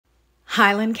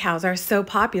Highland cows are so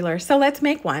popular, so let's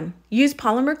make one. Use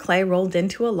polymer clay rolled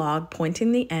into a log,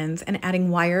 pointing the ends and adding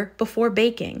wire before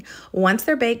baking. Once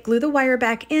they're baked, glue the wire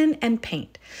back in and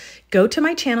paint. Go to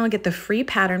my channel and get the free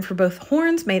pattern for both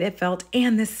horns made at felt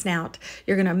and this snout.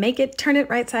 You're gonna make it, turn it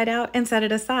right side out, and set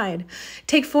it aside.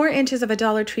 Take 4 inches of a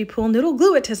Dollar Tree pool noodle,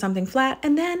 glue it to something flat,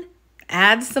 and then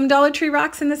add some Dollar Tree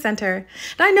rocks in the center.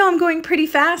 And I know I'm going pretty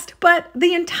fast, but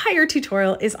the entire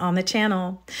tutorial is on the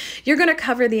channel. You're gonna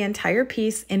cover the entire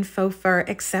piece in faux fur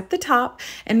except the top,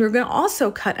 and we're gonna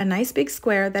also cut a nice big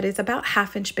square that is about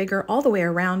 1/2 inch bigger all the way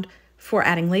around for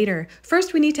adding later.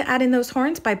 First, we need to add in those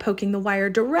horns by poking the wire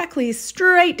directly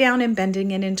straight down and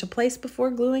bending it into place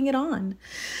before gluing it on.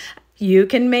 You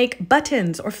can make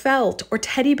buttons or felt or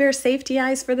teddy bear safety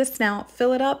eyes for the snout,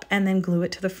 fill it up, and then glue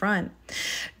it to the front.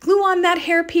 Glue on that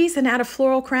hair piece and add a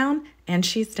floral crown, and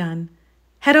she's done.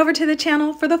 Head over to the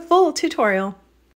channel for the full tutorial.